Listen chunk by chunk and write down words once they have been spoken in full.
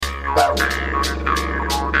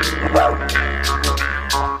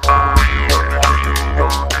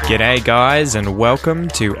G'day guys and welcome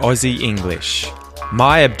to Aussie English.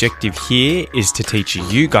 My objective here is to teach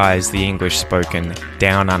you guys the English spoken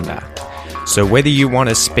down under. So whether you want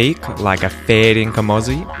to speak like a fair dinkum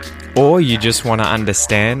Aussie, or you just want to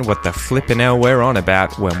understand what the flippin' hell we're on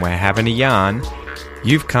about when we're having a yarn,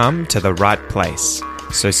 you've come to the right place.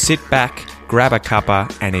 So sit back, grab a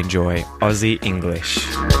cuppa and enjoy Aussie English.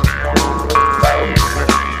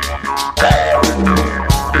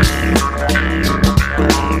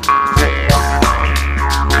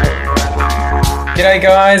 G'day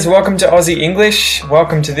guys, welcome to Aussie English.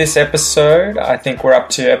 Welcome to this episode. I think we're up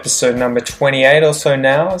to episode number 28 or so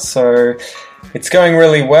now, so it's going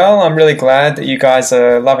really well. I'm really glad that you guys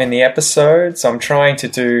are loving the episodes. I'm trying to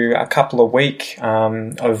do a couple a week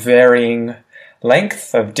of varying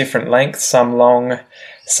length, of different lengths, some long,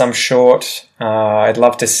 some short. I'd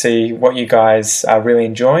love to see what you guys are really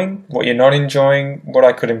enjoying, what you're not enjoying, what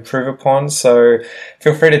I could improve upon. So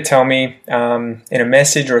feel free to tell me in a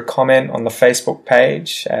message or a comment on the Facebook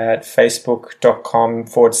page at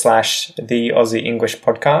facebook.com/the Aussie English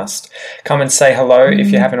podcast. Come and say hello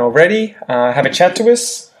if you haven't already. Have a chat to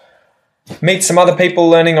us. Meet some other people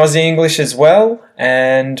learning Aussie English as well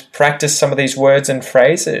and practice some of these words and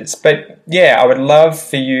phrases. But yeah, I would love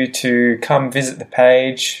for you to come visit the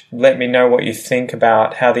page, let me know what you think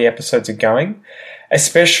about how the episodes are going,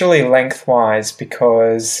 especially lengthwise,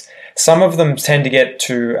 because some of them tend to get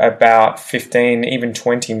to about 15, even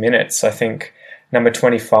 20 minutes. I think number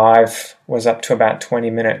 25 was up to about 20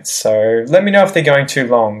 minutes. So let me know if they're going too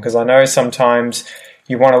long, because I know sometimes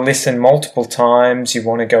you want to listen multiple times, you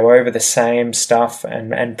want to go over the same stuff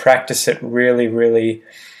and practice it really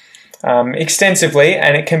extensively,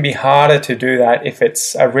 and it can be harder to do that if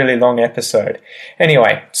it's a really long episode.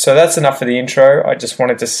 Anyway, so that's enough for the intro. I just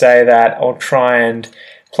wanted to say that I'll try and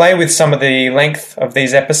play with some of the length of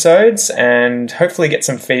these episodes and hopefully get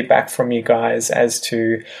some feedback from you guys as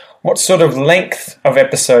to what sort of length of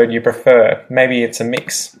episode you prefer. Maybe it's a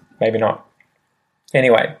mix, maybe not.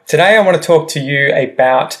 Anyway, today I want to talk to you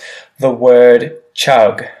about the word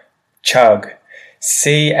chug. Chug.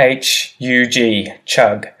 C-H-U-G.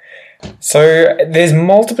 Chug. So there's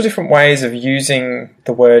multiple different ways of using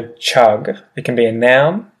the word chug. It can be a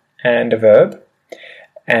noun and a verb.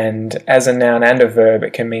 And as a noun and a verb,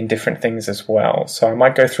 it can mean different things as well. So I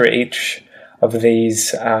might go through each of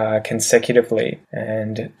these consecutively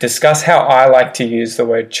and discuss how I like to use the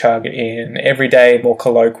word chug in everyday, more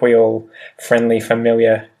colloquial, friendly,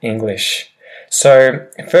 familiar English. So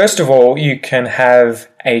first of all, you can have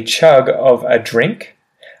a chug of a drink,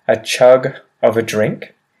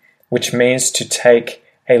 which means to take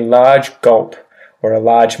a large gulp or a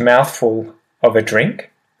large mouthful of a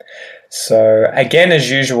drink. So again,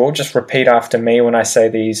 as usual, just repeat after me when I say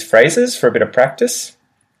these phrases for a bit of practice.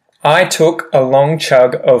 I took a long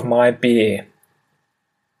chug of my beer.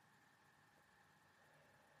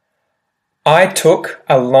 I took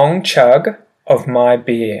a long chug of my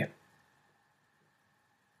beer.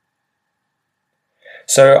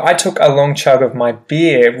 So I took a long chug of my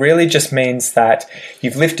beer really just means that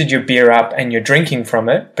you've lifted your beer up and you're drinking from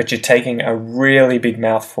it, but you're taking a really big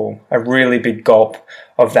mouthful, a really big gulp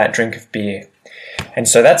of that drink of beer. And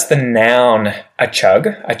so that's the noun, a chug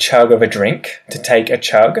of a drink, to take a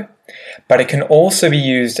chug. But it can also be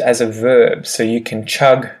used as a verb, so you can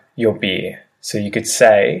chug your beer. So you could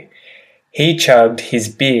say, he chugged his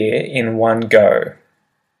beer in one go.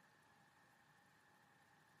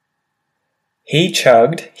 He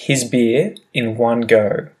chugged his beer in one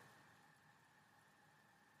go.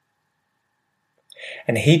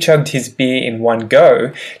 And he chugged his beer in one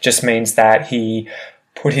go just means that he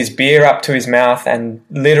put his beer up to his mouth and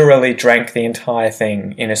literally drank the entire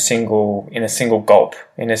thing in a single gulp,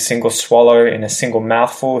 in a single swallow, in a single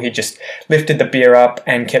mouthful. He just lifted the beer up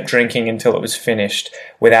and kept drinking until it was finished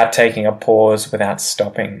without taking a pause, without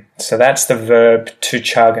stopping. So that's the verb to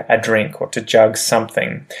chug a drink or to jug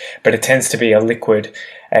something. But it tends to be a liquid,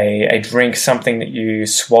 a drink, something that you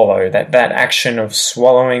swallow. That action of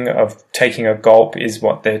swallowing, of taking a gulp is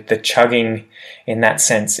what the chugging in that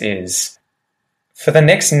sense is. For the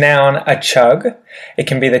next noun, a chug, it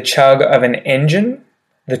can be the chug of an engine,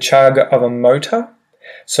 the chug of a motor.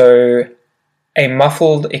 So a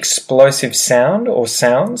muffled explosive sound or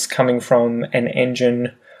sounds coming from an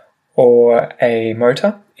engine or a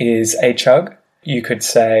motor is a chug. You could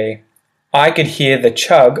say, I could hear the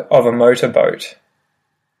chug of a motorboat.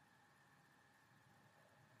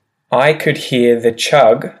 I could hear the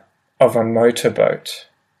chug of a motorboat.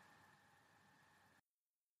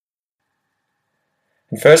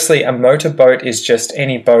 And firstly, a motorboat is just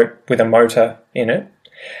any boat with a motor in it.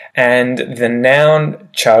 And the noun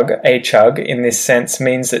chug, a chug, in this sense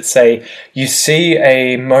means that, say, you see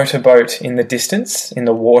a motorboat in the distance, in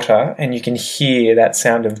the water, and you can hear that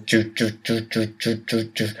sound of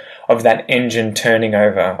of that engine turning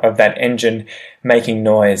over, of that engine making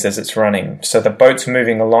noise as it's running. So the boat's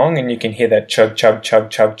moving along and you can hear that chug, chug, chug,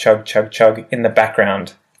 chug, chug, chug, chug in the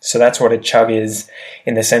background. So that's what a chug is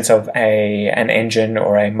in the sense of an engine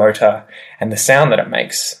or a motor and the sound that it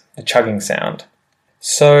makes, the chugging sound.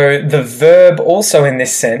 So the verb also in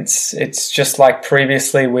this sense, it's just like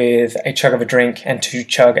previously with a chug of a drink and to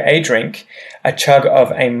chug a drink, a chug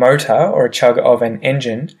of a motor or a chug of an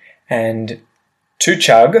engine, and to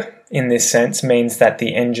chug in this sense means that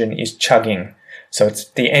the engine is chugging. So it's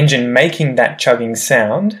the engine making that chugging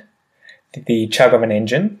sound, the chug of an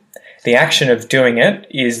engine. The action of doing it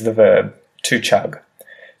is the verb, to chug.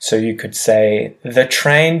 So you could say, the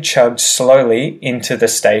train chugged slowly into the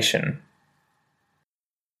station.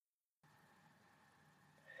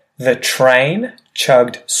 The train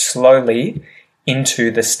chugged slowly into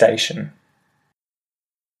the station.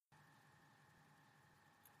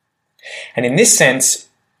 And in this sense,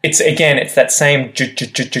 it's that same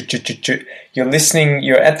you're listening,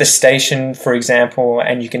 you're at the station, for example,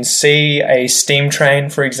 and you can see a steam train,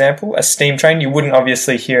 for example. A steam train, you wouldn't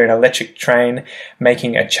obviously hear an electric train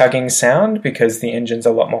making a chugging sound because the engine's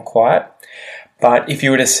a lot more quiet. But if you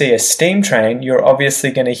were to see a steam train, you're obviously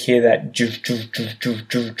going to hear that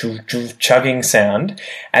chugging sound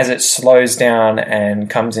as it slows down and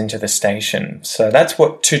comes into the station. So that's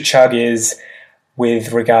what to chug is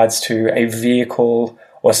with regards to a vehicle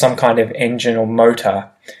or some kind of engine or motor.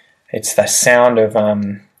 It's the sound of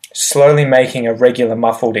slowly making a regular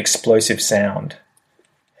muffled explosive sound.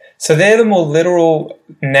 So they're the more literal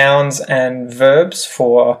nouns and verbs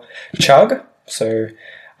for chug. So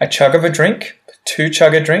a chug of a drink, to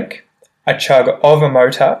chug a drink, a chug of a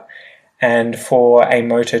motor, and for a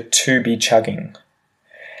motor to be chugging.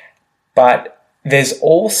 But there's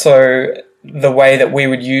also the way that we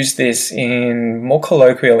would use this in more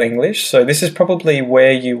colloquial English. So this is probably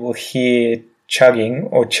where you will hear chugging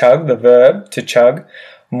or chug, the verb to chug,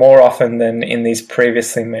 more often than in these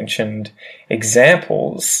previously mentioned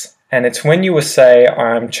examples. And it's when you will say,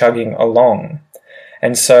 I'm chugging along.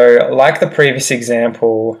 And so like the previous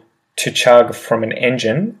example, to chug from an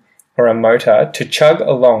engine or a motor, to chug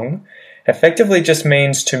along effectively just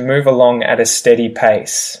means to move along at a steady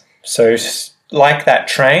pace. So like that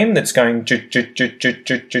train that's going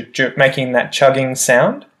making that chugging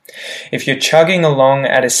sound. If you're chugging along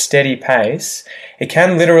at a steady pace, it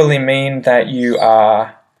can literally mean that you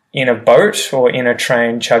are in a boat or in a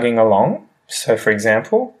train chugging along. So for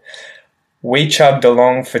example, we chugged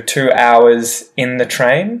along for 2 hours in the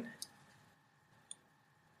train.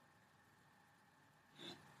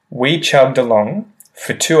 We chugged along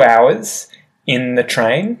for 2 hours in the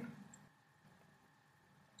train.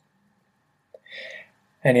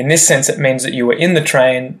 And in this sense, it means that you were in the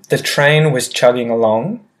train was chugging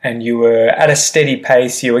along, and you were at a steady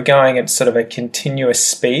pace, you were going at sort of a continuous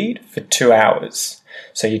speed for 2 hours.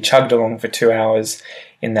 So you chugged along for 2 hours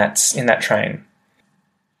in that train.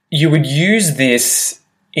 You would use this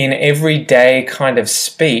in everyday kind of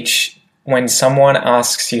speech when someone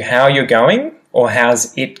asks you how you're going or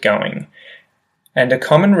how's it going. And a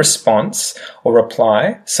common response or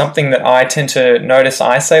reply, something that I tend to notice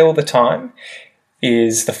I say all the time,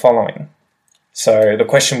 is the following. So the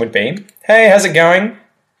question would be, hey, how's it going?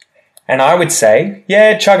 And I would say,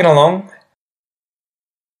 yeah, chugging along.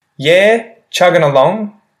 Yeah, chugging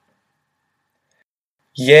along.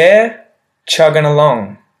 Yeah, chugging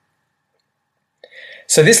along.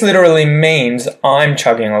 So this literally means I'm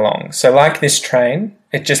chugging along. So like this train,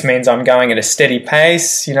 it just means I'm going at a steady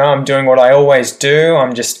pace. I'm doing what I always do.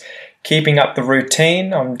 I'm just keeping up the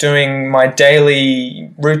routine. I'm doing my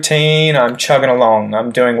daily routine. I'm chugging along.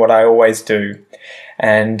 I'm doing what I always do.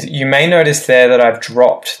 And you may notice there that I've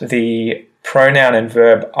dropped the pronoun and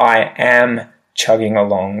verb I am chugging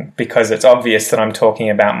along because it's obvious that I'm talking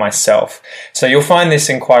about myself. So you'll find this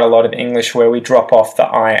in quite a lot of English where we drop off the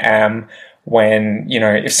I am when,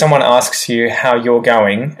 if someone asks you how you're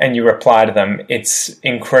going and you reply to them, it's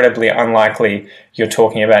incredibly unlikely you're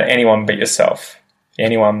talking about anyone but yourself.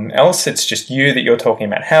 Anyone else, it's just you that you're talking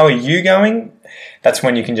about. How are you going? That's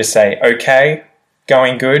when you can just say, okay,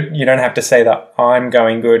 going good. You don't have to say that I'm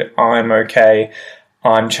going good, I'm okay,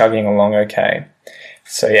 I'm chugging along okay.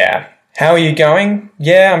 So yeah, how are you going?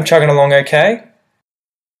 Yeah, I'm chugging along okay.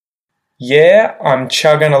 Yeah, I'm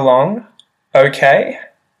chugging along okay.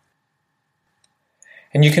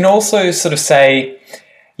 And you can also sort of say,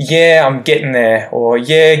 yeah, I'm getting there, or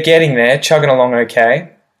yeah, getting there, chugging along okay.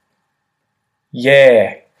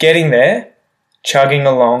 Yeah, getting there, chugging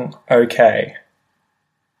along okay.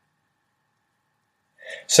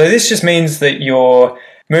 So this just means that you're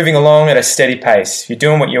moving along at a steady pace. You're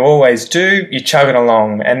doing what you always do, you're chugging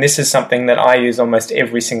along. And this is something that I use almost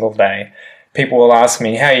every single day. People will ask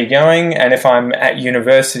me, how are you going? And if I'm at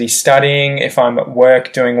university studying, if I'm at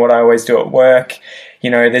work doing what I always do at work,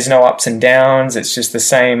 there's no ups and downs, it's just the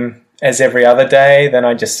same as every other day, then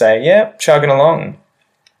I just say, yeah, chugging along.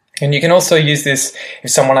 And you can also use this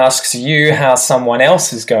if someone asks you how someone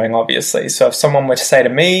else is going, obviously. So if someone were to say to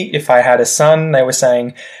me, if I had a son, they were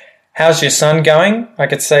saying, how's your son going? I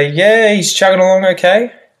could say, yeah, he's chugging along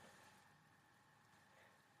okay.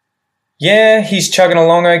 Yeah, he's chugging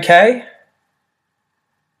along okay.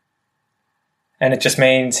 And it just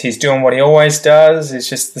means he's doing what he always does. It's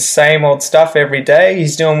just the same old stuff every day.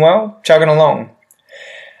 He's doing well, chugging along.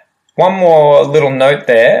 One more little note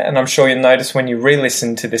there, and I'm sure you'll notice when you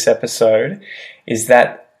re-listen to this episode, is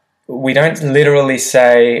that we don't literally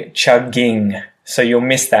say chugging. So you'll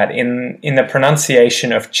miss that. In the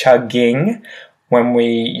pronunciation of chugging, when we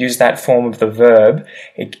use that form of the verb,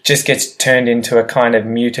 it just gets turned into a kind of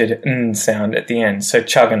muted n sound at the end. So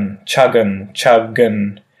chuggin, chuggin,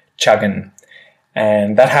 chuggin, chuggin.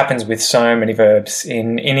 And that happens with so many verbs.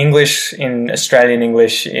 In English, in Australian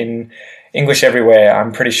English, in English everywhere,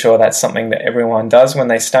 I'm pretty sure that's something that everyone does. When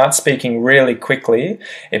they start speaking really quickly,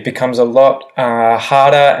 it becomes a lot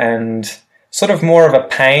harder and sort of more of a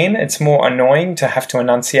pain. It's more annoying to have to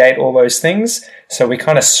enunciate all those things. So we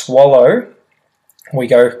kind of swallow. We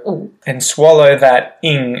go and swallow that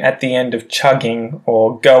ing at the end of chugging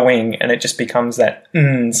or going, and it just becomes that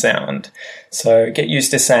n sound. So get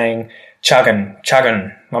used to saying chuggin',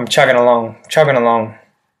 chuggin', I'm chugging along, chugging along.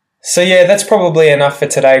 So yeah, that's probably enough for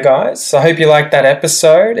today, guys. I hope you liked that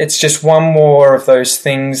episode. It's just one more of those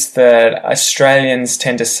things that Australians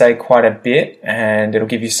tend to say quite a bit, and it'll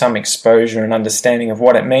give you some exposure and understanding of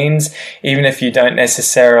what it means, even if you don't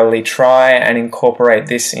necessarily try and incorporate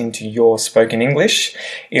this into your spoken English.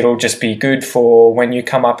 It'll just be good for when you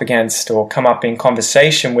come up against or come up in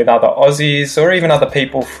conversation with other Aussies or even other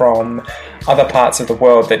people from other parts of the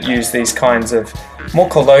world that use these kinds of more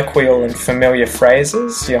colloquial and familiar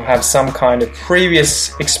phrases. You'll have some kind of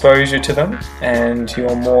previous exposure to them, and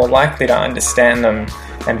you're more likely to understand them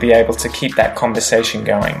and be able to keep that conversation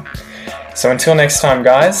going. So until next time,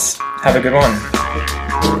 guys, have a good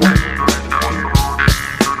one.